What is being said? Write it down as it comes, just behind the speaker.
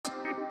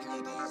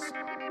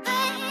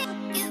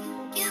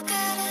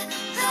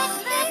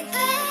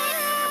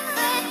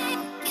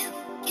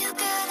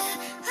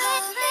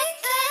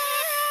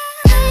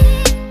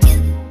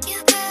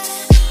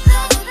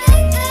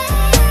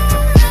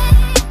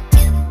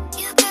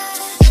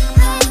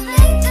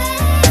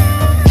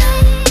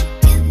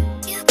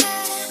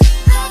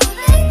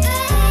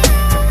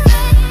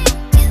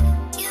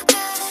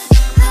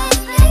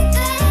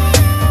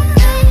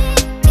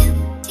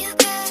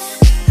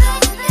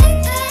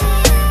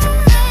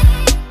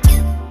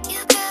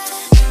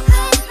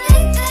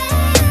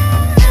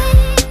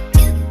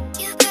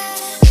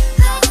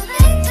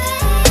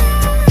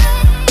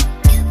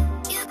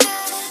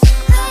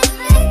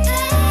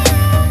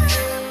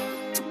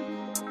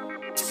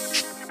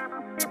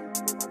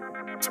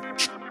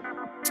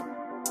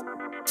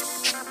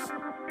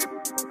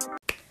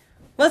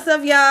What's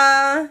up,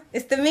 y'all?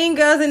 It's the Mean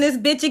Girls in this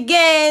bitch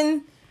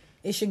again.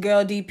 It's your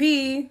girl,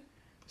 DP.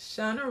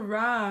 Shauna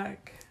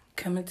Rock.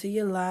 Coming to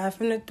you live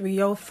from the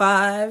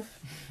 305.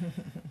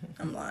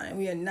 I'm lying.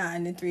 We are not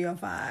in the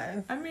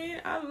 305. I mean,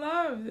 I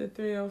love the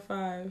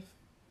 305.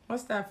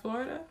 What's that,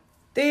 Florida?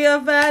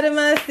 305 in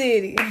my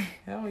city.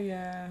 Hell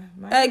yeah.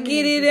 I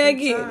get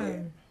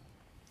it.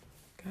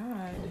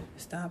 God.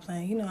 Stop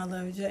playing. You know I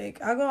love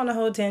Drake. I'll go on a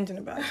whole tangent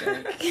about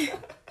Drake.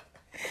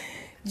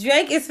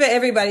 Drake is for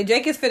everybody.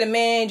 Drake is for the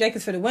men. Drake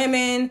is for the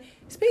women.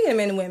 Speaking of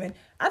men and women,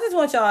 I just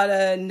want y'all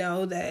to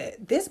know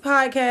that this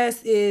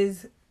podcast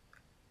is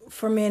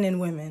for men and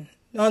women.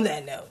 On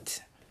that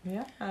note.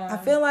 Yeah. I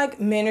feel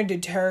like men are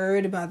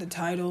deterred by the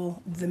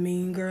title, The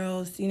Mean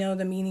Girls. You know,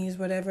 the meanies,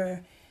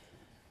 whatever.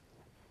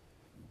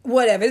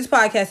 Whatever. This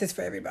podcast is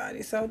for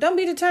everybody. So don't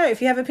be deterred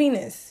if you have a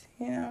penis.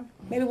 You know,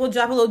 maybe we'll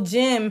drop a little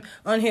gem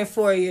on here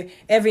for you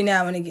every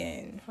now and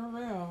again. For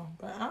real.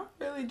 But I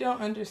really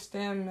don't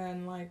understand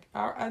men. Like,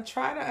 I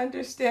try to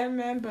understand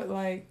men, but,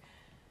 like,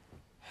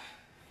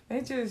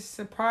 they just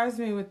surprise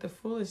me with the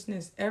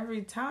foolishness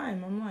every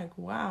time. I'm like,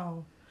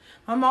 wow.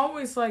 I'm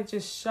always, like,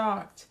 just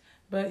shocked.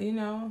 But, you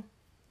know.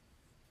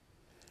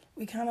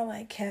 We kind of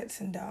like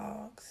cats and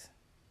dogs.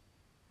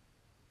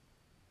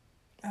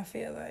 I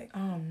feel like.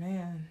 Oh,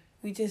 man.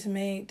 We just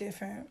made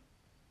different.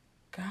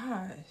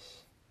 Gosh.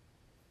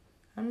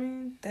 I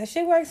mean, that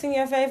shit works in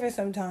your favor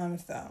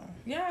sometimes, though.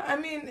 Yeah, I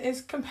mean,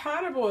 it's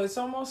compatible. It's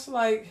almost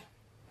like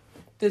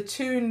the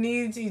two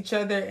needs each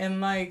other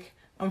in, like,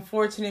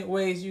 unfortunate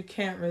ways you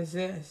can't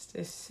resist.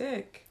 It's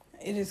sick.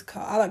 It is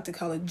called, I like to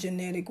call it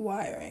genetic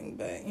wiring,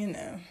 but, you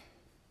know.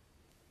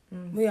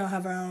 We all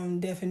have our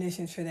own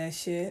definitions for that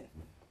shit.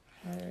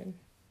 Right.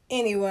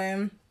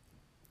 Anyway,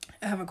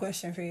 I have a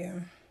question for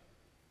you.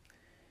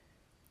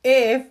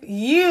 If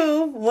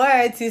you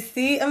were to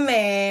see a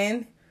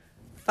man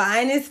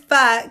fine as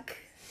fuck,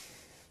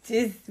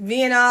 just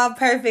being all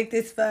perfect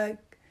as fuck,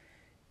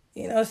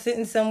 you know,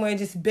 sitting somewhere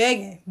just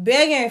begging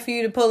for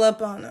you to pull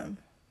up on him,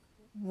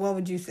 what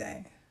would you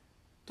say?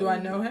 Do I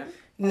know him?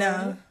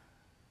 No.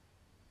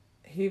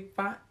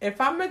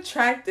 If I'm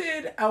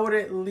attracted, I would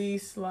at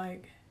least,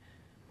 like,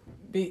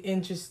 be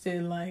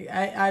interested. Like,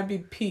 I'd be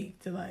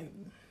piqued. Like,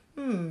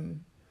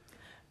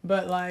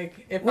 But,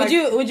 like, if would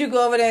you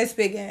go over there and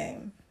spit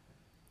game?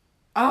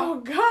 Oh,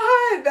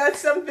 God, that's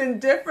something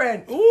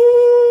different.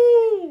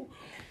 Ooh.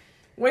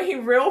 When he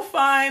real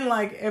fine,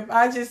 like, if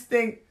I just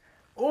think,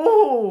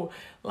 ooh,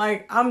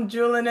 like, I'm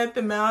drooling at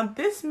the mouth,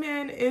 this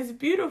man is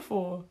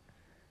beautiful.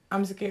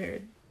 I'm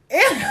scared.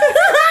 Which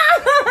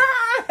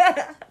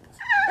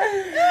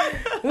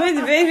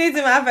brings me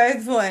to my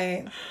first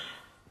point.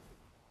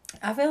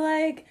 I feel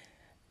like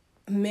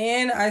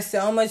men are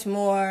so much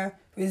more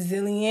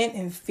resilient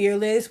and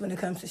fearless when it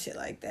comes to shit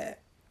like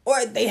that.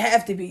 Or they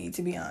have to be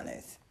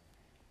honest.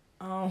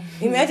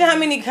 Imagine how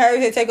many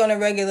curves they take on a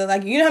regular.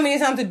 Like, you know how many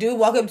times a dude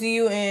walk up to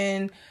you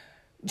and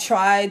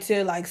try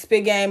to, like,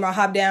 spit game or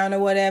hop down or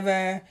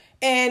whatever,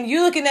 and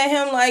you looking at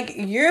him like,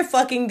 you're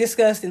fucking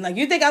disgusting. Like,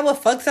 you think I would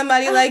fuck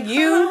somebody like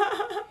you?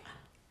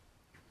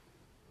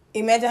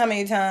 Imagine how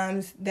many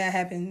times that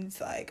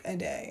happens, like, a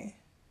day.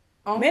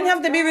 Men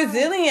have to be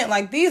resilient.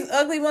 Like, these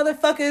ugly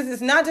motherfuckers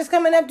is not just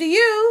coming up to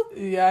you.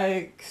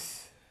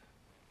 Yikes.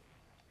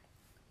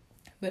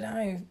 But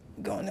I ain't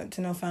going up to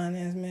no fine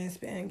ass man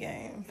spitting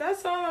game.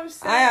 That's all I'm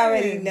saying. I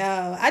already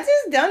know. I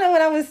just don't know what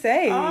I would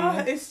say.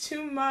 Oh, it's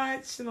too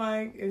much.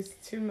 Like, it's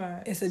too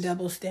much. It's a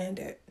double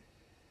standard.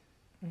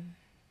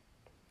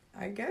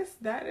 I guess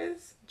that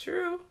is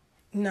true.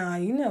 Nah,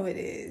 you know it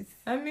is.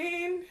 I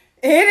mean,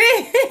 it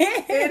is.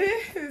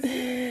 It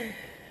is.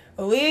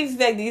 We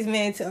expect these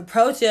men to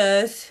approach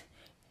us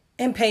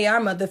and pay our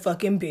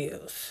motherfucking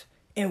bills.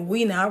 And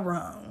we not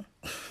wrong.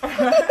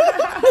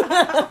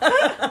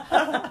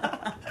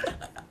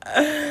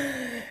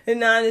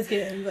 No, I'm just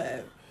kidding,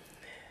 but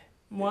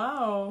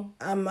wow.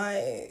 I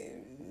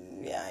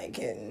ain't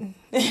kidding.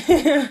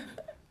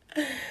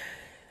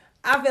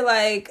 I feel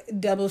like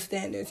double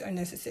standards are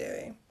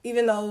necessary.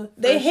 Even though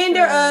they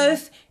hinder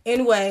us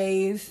in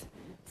ways,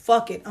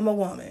 fuck it, I'm a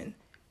woman.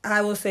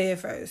 I will say it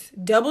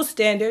first. Double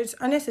standards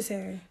are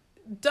necessary.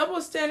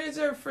 Double standards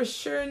are for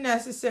sure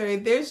necessary.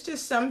 There's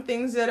just some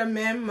things that a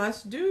man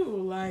must do.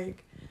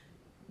 Like,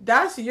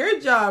 that's your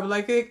job.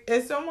 Like,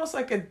 it's almost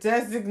like a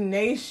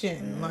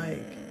designation.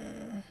 Like,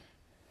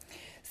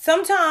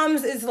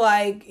 sometimes it's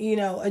like, you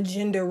know, a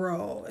gender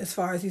role as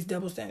far as these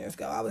double standards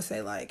go. I would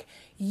say, like,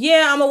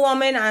 yeah, I'm a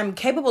woman. I'm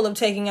capable of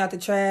taking out the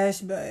trash,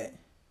 but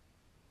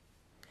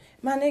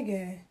my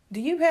nigga,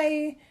 do you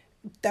pay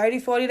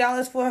 $30,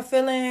 $40 for a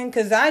fill-in?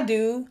 Because I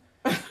do.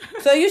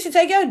 So you should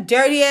take your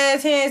dirty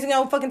ass hands and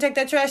go fucking take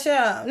that trash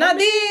out. Not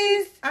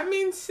these. I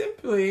mean,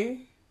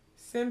 simply,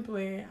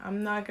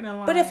 I'm not gonna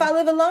lie. But if I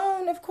live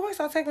alone, of course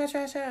I'll take my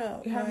trash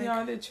out. You have no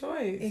other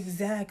choice.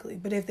 Exactly.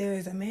 But if there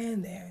is a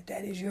man there,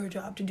 that is your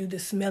job to do the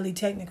smelly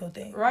technical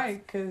thing.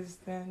 Right, because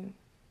then...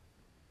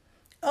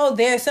 Oh,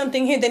 there's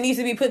something here that needs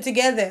to be put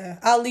together.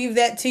 I'll leave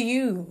that to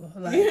you.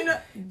 Like, you know,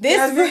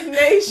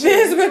 this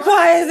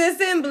requires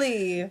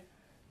assembly.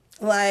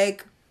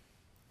 Like,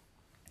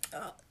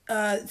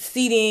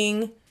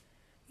 seating.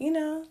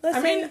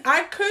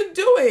 I could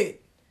do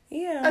it.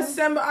 Yeah.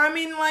 Assemble.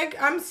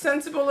 I'm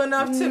sensible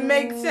enough to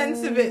make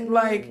sense of it.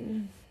 Like,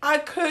 I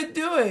could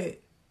do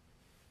it.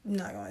 I'm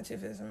not going to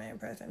if it's a man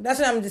present. That's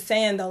what I'm just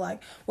saying, though.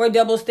 Like, where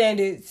double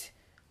standards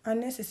are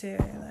necessary.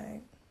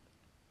 Like,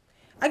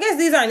 I guess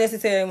these aren't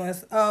necessary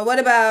ones. What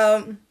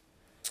about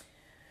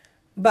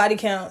body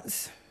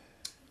counts?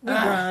 We're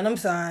grown. I'm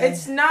sorry.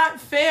 It's not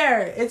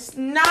fair. It's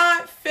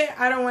not fair.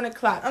 I don't want to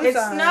clap. It's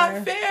sorry.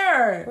 Not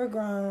fair. We're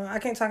grown. I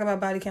can't talk about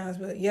body counts,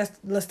 but yes,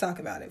 let's talk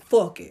about it.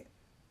 Fuck it.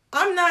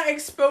 I'm not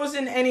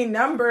exposing any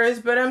numbers,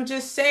 but I'm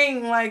just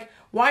saying, like,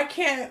 why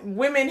can't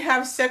women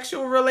have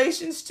sexual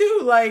relations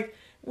too? Like,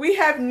 we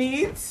have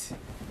needs.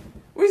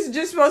 We're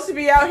just supposed to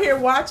be out here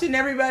watching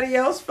everybody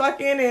else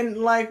fucking, and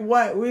like,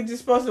 what? We're just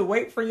supposed to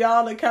wait for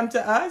y'all to come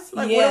to us?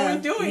 Like, what are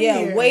we doing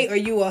here? Yeah, wait or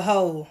you a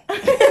hoe.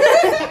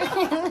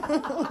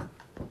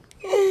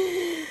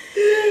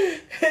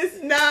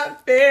 It's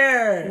not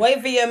fair.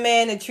 Wait for your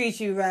man to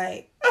treat you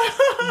right.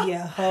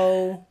 Yeah,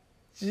 hoe.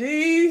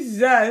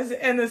 Jesus.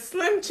 And the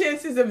slim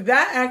chances of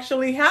that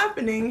actually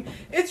happening,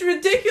 it's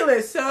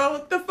ridiculous.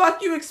 So the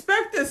fuck you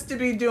expect us to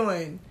be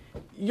doing?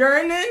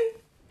 Yearning?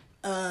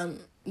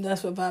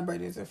 That's what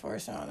vibrators are for,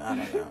 Sean. I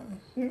don't know.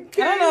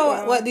 Okay, I don't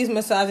know what these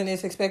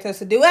misogynists expect us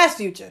to do. Ask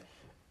Future.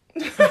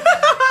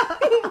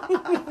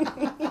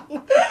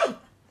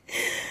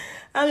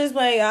 I'm just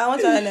playing. I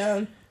want y'all to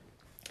know.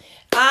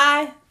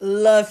 I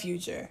love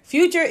Future.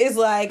 Future is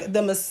like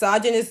the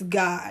misogynist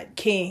god,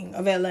 king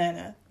of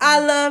Atlanta. I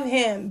love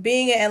him.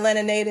 Being an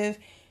Atlanta native,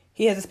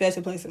 he has a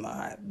special place in my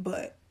heart.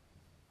 But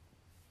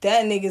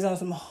that nigga's on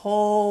some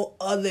whole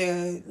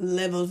other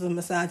levels of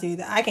misogyny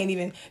that I can't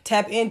even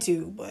tap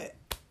into. But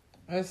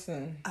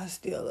listen, I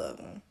still love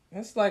him.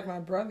 That's like my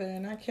brother,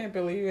 and I can't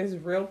believe there's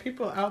real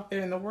people out there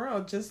in the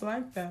world just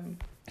like them.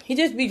 He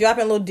just be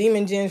dropping little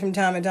demon gems from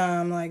time to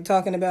time, like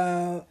talking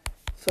about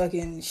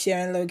fucking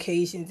sharing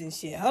locations and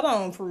shit. Hold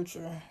on,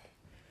 Future.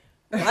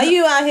 Why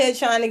you out here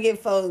trying to get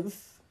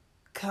folks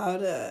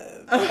caught up?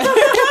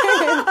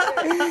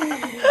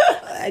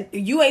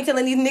 You ain't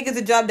telling these niggas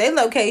to drop their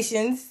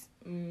locations.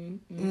 All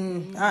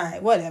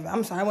right, whatever.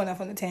 I'm sorry, I went off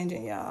on a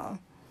tangent, y'all.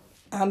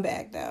 I'm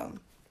back, though.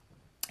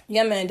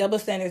 Yeah, man, double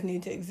standards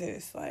need to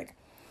exist. Like,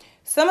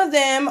 some of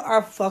them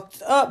are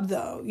fucked up,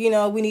 though. You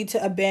know, we need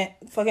to abandon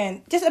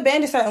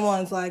certain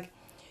ones, like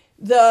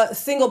the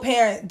single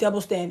parent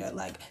double standard.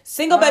 Like,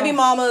 single baby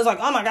mama is like,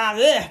 oh my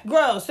God, ugh,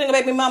 gross. Single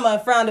baby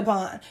mama frowned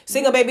upon.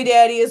 Single baby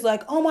daddy is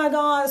like, oh my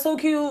God, so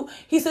cute.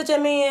 He's such a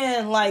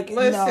man. Like,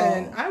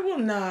 listen, no. I will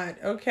not,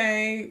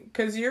 okay?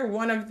 Because you're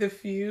one of the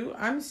few.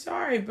 I'm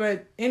sorry,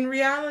 but in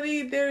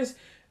reality,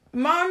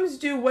 moms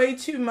do way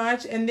too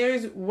much, and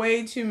there's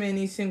way too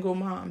many single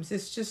moms.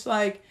 It's just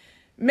like,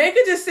 make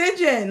a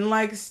decision.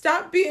 Like,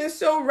 stop being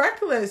so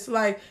reckless.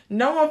 Like,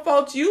 no one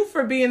faults you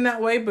for being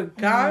that way, but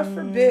God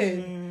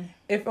forbid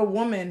if a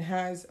woman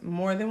has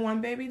more than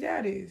one baby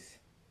daddies.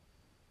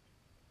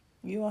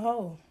 You a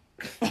hoe.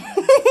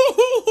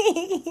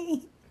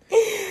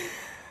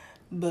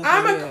 But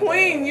I'm a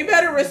queen. You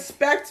better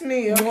respect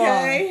me,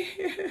 okay?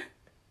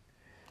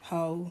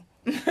 Hoe.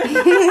 Back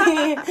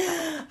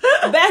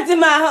to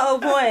my whole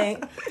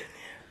point.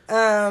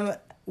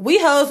 We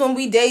hoes when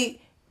we date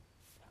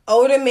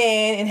older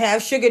men and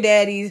have sugar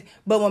daddies,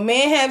 but when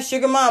men have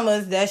sugar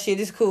mamas, that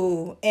shit is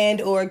cool and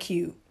or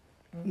cute.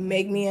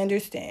 Make me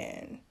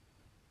understand.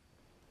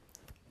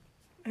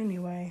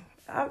 Anyway,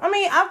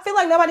 I feel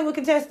like nobody would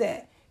contest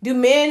that. Do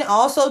men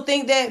also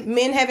think that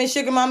men having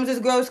sugar mamas is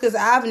gross? Because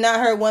I've not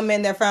heard one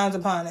man that frowns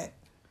upon it.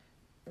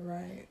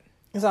 Right.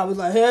 It's always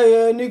like, hell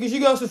yeah, niggas, you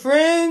got some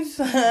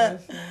friends?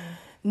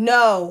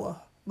 No.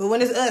 But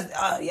when it's us,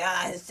 oh,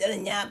 y'all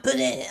selling y'all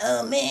pudding,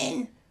 oh,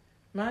 man.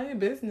 Mind your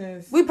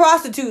business. We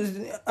prostitutes.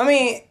 I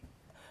mean,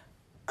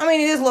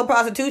 it is a little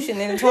prostitution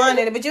intertwined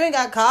in it, but you ain't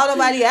got to call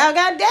nobody out.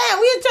 God damn,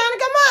 we just trying to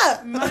come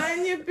up.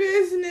 Mind your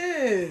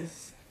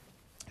business.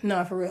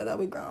 No, for real, though,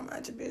 we grown.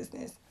 Mind your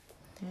business.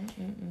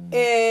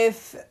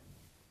 If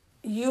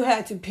you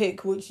had to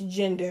pick which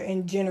gender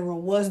in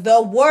general was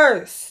the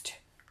worst,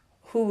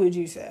 who would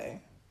you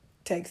say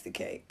takes the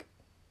cake?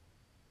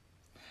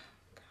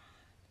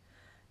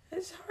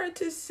 It's hard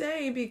to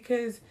say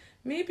because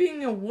me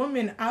being a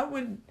woman, I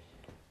would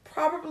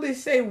probably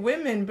say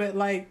women, but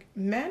like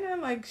men are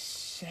like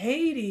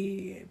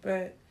shady,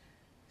 but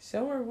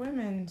so are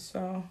women.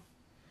 So,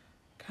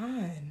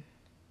 God.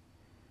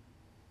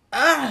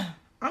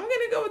 I'm going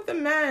to go with the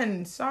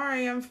men.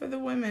 Sorry, I'm for the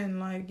women.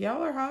 Like,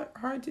 y'all are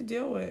hard to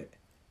deal with.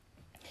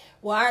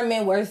 Why are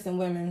men worse than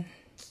women?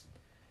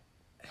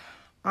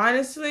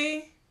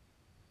 Honestly.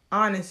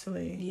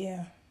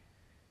 Yeah.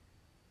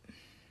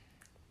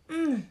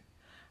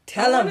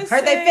 Tell them.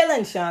 Hurt their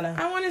feelings, Shauna.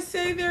 I want to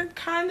say they're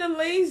kind of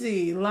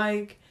lazy.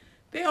 Like,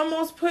 they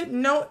almost put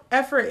no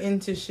effort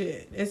into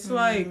shit. It's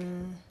like,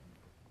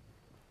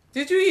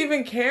 did you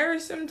even care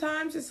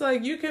sometimes? It's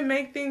like, you can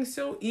make things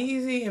so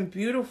easy and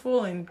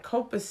beautiful and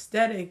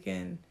copacetic.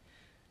 And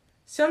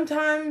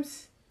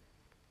sometimes,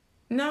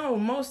 no,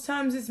 most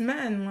times it's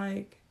men.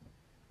 Like,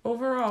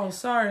 Overall,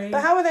 sorry.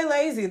 But how are they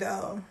lazy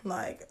though?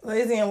 Like,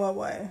 lazy in what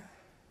way?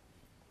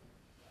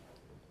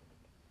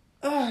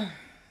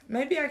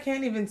 Maybe I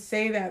can't even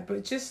say that,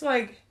 but just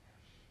like,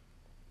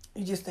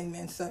 You just think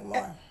men suck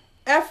more.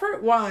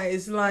 effort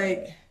wise,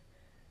 like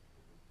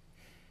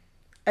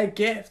a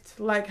gift.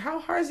 Like, how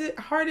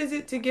hard is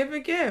it to give a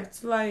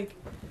gift? Like,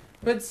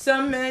 but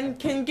some men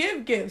can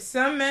give gifts.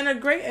 Some men are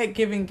great at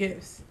giving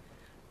gifts.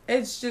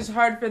 It's just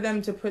hard for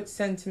them to put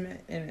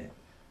sentiment in it.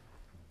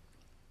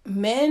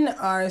 Men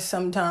are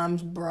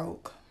sometimes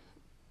broke.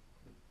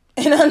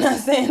 And I'm not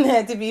saying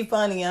that to be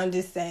funny. I'm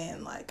just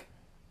saying, like,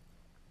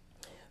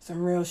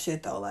 some real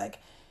shit, though. Like,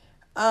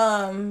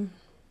 I've,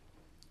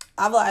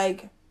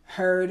 like,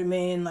 heard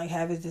men, like,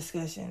 have this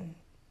discussion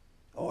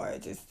or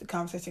just the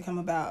conversation come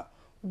about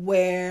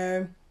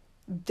where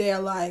they're,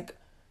 like,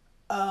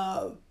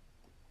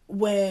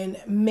 when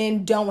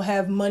men don't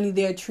have money,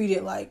 they're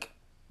treated like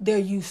they're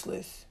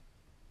useless.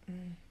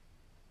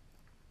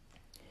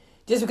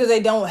 Just because they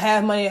don't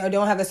have money or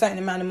don't have a certain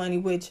amount of money,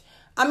 which,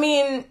 I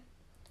mean,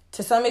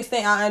 to some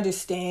extent, I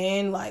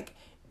understand. Like,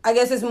 I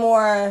guess it's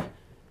more,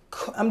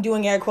 I'm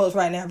doing air quotes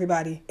right now,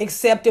 everybody,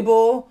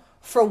 acceptable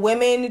for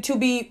women to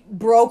be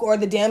broke or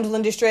the damsel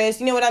in distress.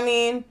 You know what I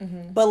mean?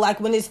 Mm-hmm. But,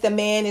 like, when it's the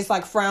man, it's,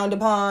 like, frowned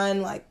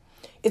upon. Like,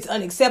 it's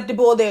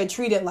unacceptable. They're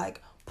treated,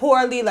 like,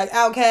 poorly, like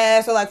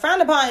outcasts or, like,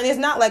 frowned upon. And it's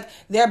not like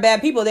they're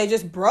bad people. They're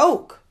just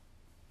broke.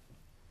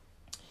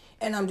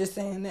 And I'm just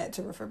saying that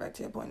to refer back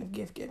to your point of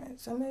gift giving.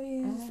 Some of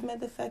these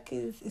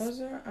motherfuckers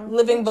is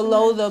living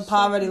below the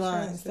poverty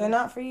lines. They're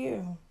not for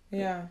you.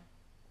 Yeah.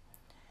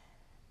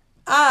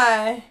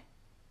 I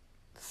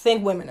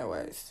think women are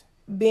worse.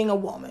 Being a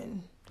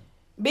woman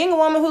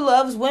who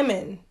loves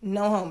women.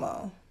 No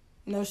homo.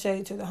 No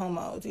shade to the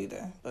homos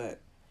either.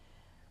 But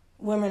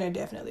women are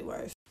definitely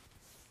worse.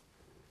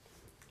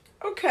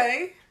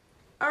 Okay.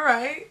 All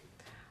right.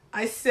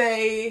 I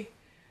say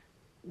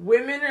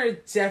women are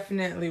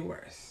definitely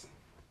worse.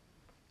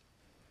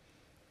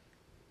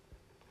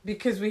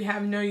 Because we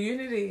have no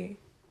unity.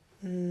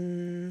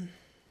 There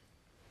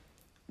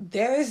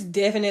is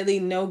definitely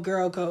no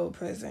girl code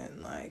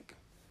present. Like,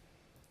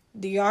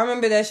 do y'all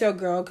remember that show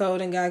Girl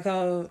Code and Guy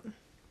Code?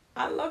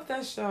 I love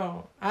that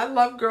show. I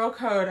love Girl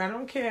Code. I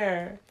don't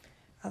care.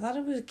 I thought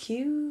it was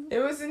cute. It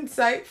was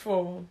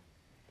insightful.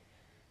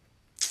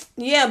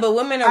 Yeah, but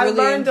women are I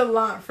learned a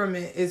lot from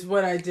it, is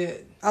what I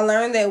did. I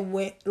learned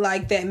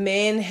that that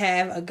men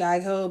have a guy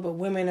code, but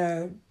women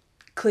are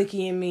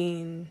cliquey and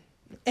mean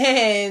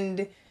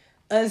and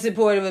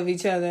unsupportive of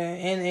each other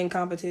and in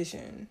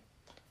competition.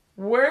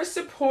 We're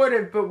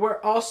supportive, but we're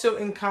also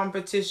in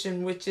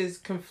competition, which is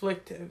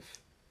conflictive.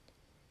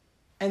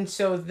 And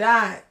so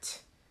that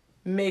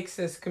makes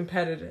us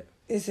competitive.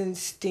 It's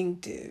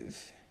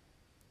instinctive.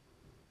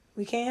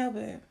 We can't help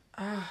it.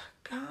 Ah,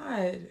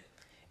 God.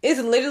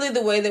 It's literally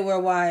the way that we're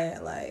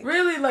wired. Like,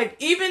 really, like,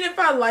 even if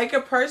I like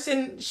a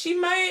person, she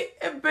might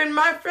have been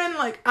my friend.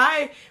 Like,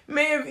 I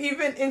may have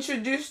even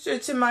introduced her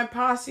to my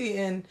posse,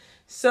 and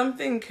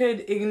something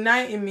could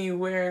ignite in me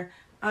where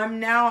I'm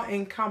now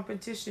in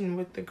competition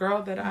with the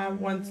girl that I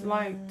once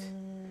liked.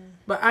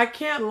 But I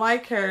can't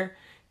like her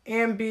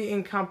and be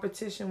in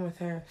competition with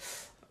her.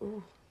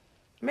 Ooh.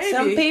 Maybe.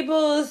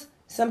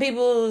 Some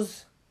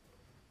people's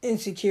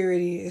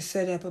insecurity is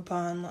set up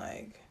upon,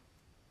 like,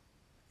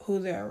 who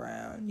they're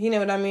around. You know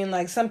what I mean?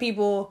 Like, some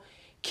people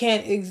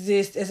can't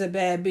exist as a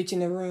bad bitch in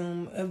the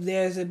room if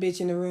there's a bitch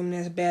in the room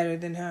that's better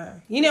than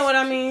her. You know what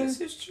I mean?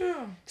 This is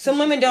true. Some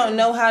women don't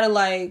know how to,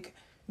 like,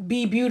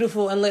 be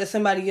beautiful and let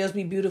somebody else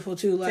be beautiful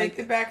too. Like, take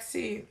the back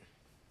seat.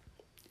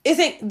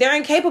 They're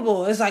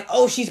incapable. It's like,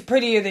 oh, she's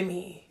prettier than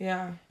me.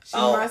 Yeah. She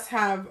must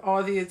have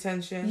all the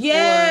attention.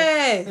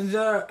 Yes. Or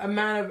the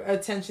amount of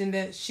attention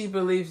that she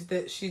believes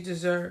that she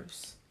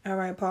deserves. All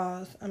right,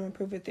 pause. I'm going to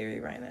prove a theory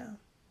right now.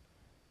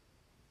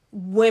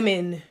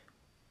 Women,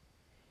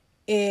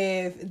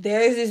 if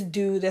there's this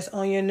dude that's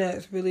on your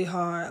nuts really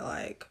hard,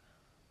 like,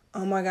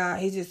 oh my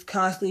God, he's just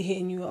constantly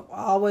hitting you up.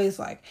 Always,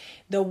 like,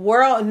 the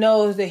world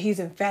knows that he's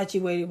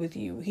infatuated with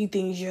you. He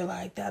thinks you're,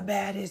 like, the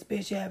baddest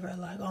bitch ever.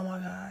 Like, oh my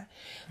God.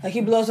 Like, he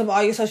blows up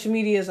all your social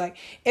medias. Like,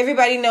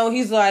 everybody know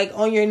he's, like,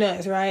 on your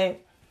nuts, right?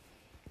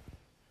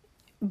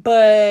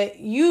 But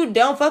you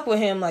don't fuck with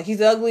him. Like, he's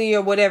ugly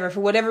or whatever.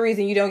 For whatever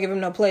reason, you don't give him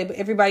no play. But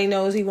everybody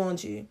knows he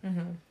wants you.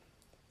 Mm-hmm.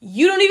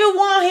 You don't even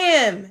want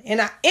him. And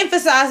I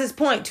emphasize this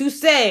point to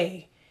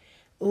say,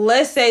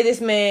 let's say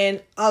this man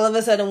all of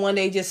a sudden one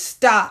day just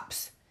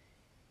stops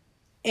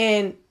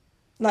and,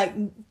 like,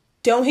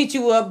 don't hit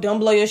you up, don't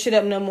blow your shit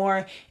up no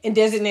more, and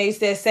designates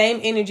that same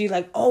energy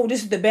like, oh,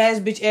 this is the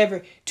baddest bitch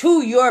ever,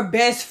 to your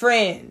best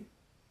friend.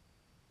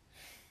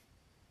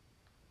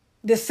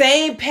 The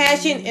same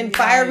passion and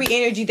fiery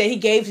energy that he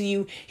gave to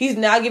you, he's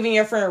now giving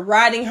your friend,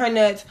 riding her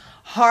nuts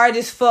hard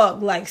as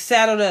fuck, like,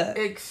 saddled up.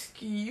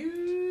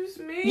 Excuse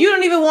me? You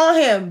don't even want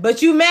him,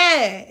 but you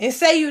mad and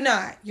say you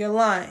not. You're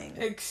lying.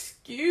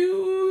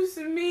 Excuse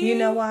me? You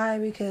know why?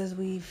 Because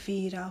we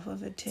feed off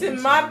of attention.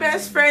 To my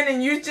best friend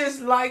and you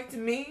just liked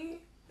me?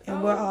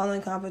 And we're all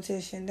in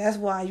competition. That's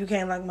why you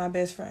can't like my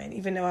best friend,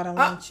 even though I don't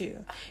want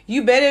you.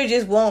 You better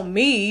just want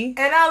me. And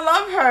I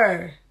love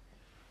her.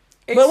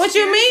 But what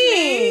you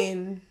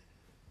mean?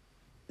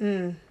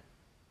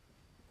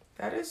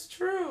 That is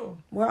true.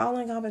 We're all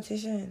in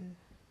competition.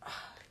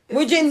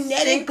 We're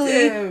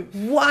genetically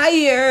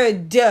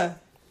wired. Yeah.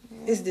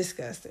 It's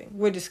disgusting.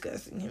 We're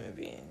disgusting human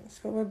beings.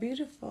 But we're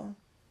beautiful.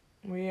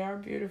 We are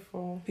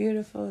beautiful.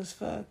 Beautiful as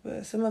fuck.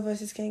 But some of us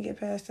just can't get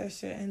past that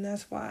shit. And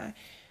that's why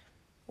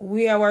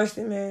we are worse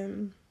than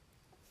men.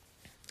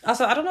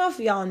 Also, I don't know if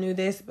y'all knew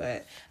this,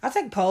 but I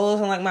take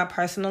polls on like my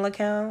personal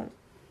account.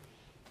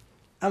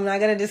 I'm not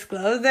going to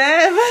disclose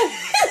that.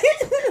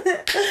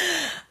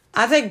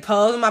 I take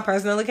polls on my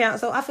personal account.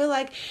 So I feel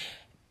like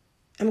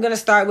I'm going to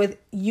start with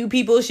you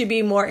people should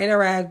be more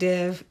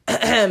interactive.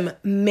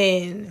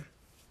 Men.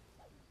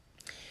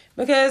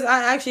 Because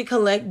I actually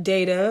collect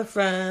data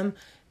from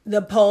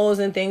the polls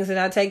and things that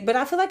I take. But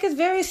I feel like it's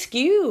very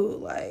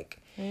skewed. Like,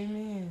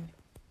 amen.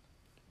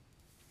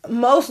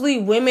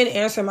 Mostly women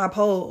answer my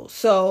polls.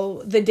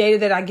 So the data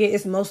that I get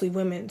is mostly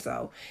women.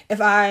 So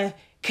if I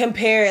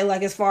compare it,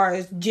 like as far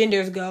as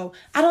genders go,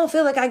 I don't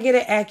feel like I get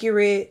an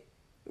accurate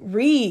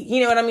read.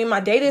 You know what I mean? My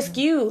data is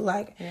skewed.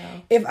 Like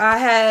if I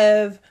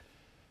have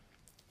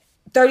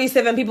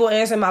 37 people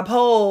answer my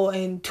poll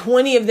and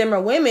 20 of them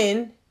are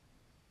women,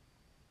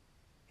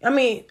 I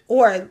mean,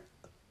 or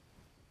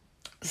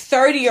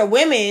 30 are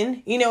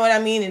women, you know what I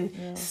mean?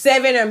 And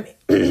 7 are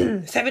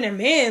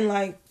men,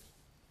 like,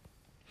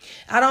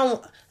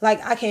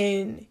 I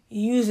can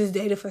use this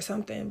data for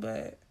something,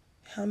 but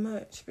how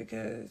much?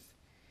 Because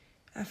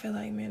I feel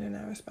like men are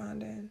not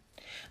responding.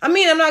 I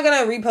mean, I'm not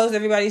going to repost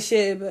everybody's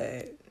shit,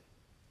 but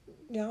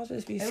y'all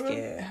just be scared.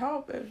 It would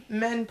help if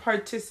men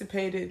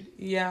participated,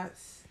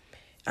 yes.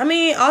 I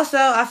mean, also,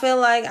 I feel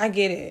like I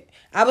get it.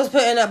 I was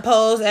putting up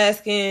polls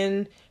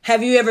asking,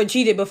 have you ever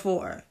cheated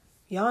before?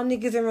 Y'all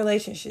niggas in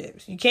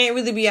relationships. You can't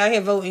really be out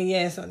here voting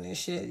yes on this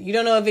shit. You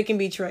don't know if it can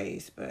be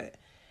traced, but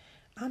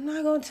I'm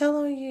not going to tell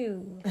on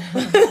you.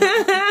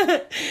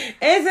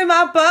 It's in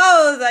my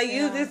polls. I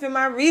use this in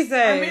my research.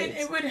 I mean,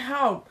 it would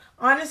help.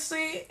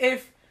 Honestly,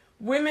 if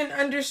women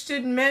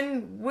understood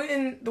men,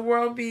 wouldn't the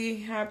world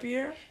be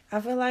happier? I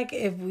feel like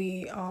if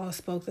we all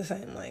spoke the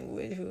same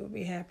language, we would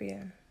be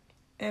happier.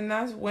 And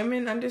that's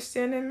women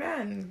understanding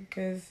men.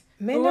 Because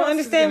men don't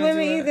understand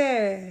women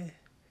either.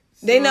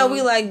 So, they know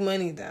we like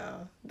money,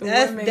 though.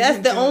 That's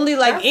the only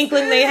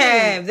inkling they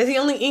have. That's the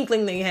only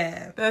inkling they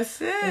have.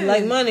 That's it. They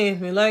like money.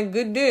 They like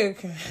good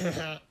dick.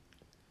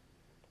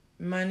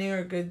 Money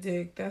or good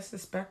dick. That's the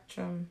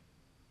spectrum.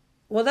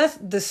 Well, that's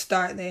the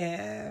start they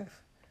have.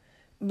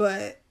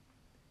 But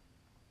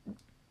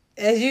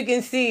as you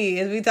can see,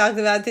 as we talked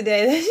about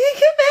today, that shit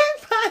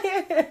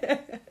can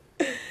backfire.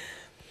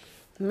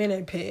 Men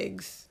are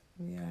pigs.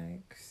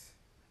 Yikes.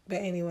 But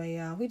anyway,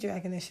 y'all, we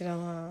dragging this shit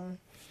along.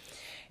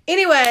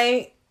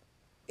 Anyway,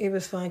 it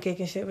was fun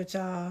kicking shit with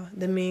y'all.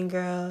 The Mean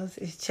Girls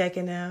is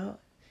checking out.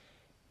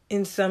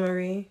 In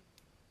summary,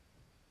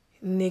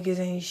 niggas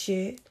ain't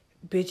shit.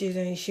 Bitches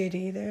ain't shit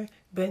either.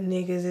 But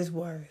niggas is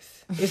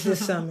worse. It's the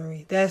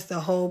summary. That's the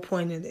whole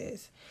point of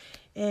this.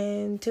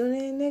 And tune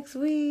in next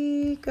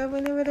week or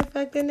whenever the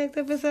fuck the next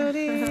episode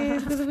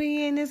is. Because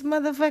we in this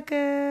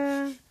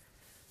motherfucker.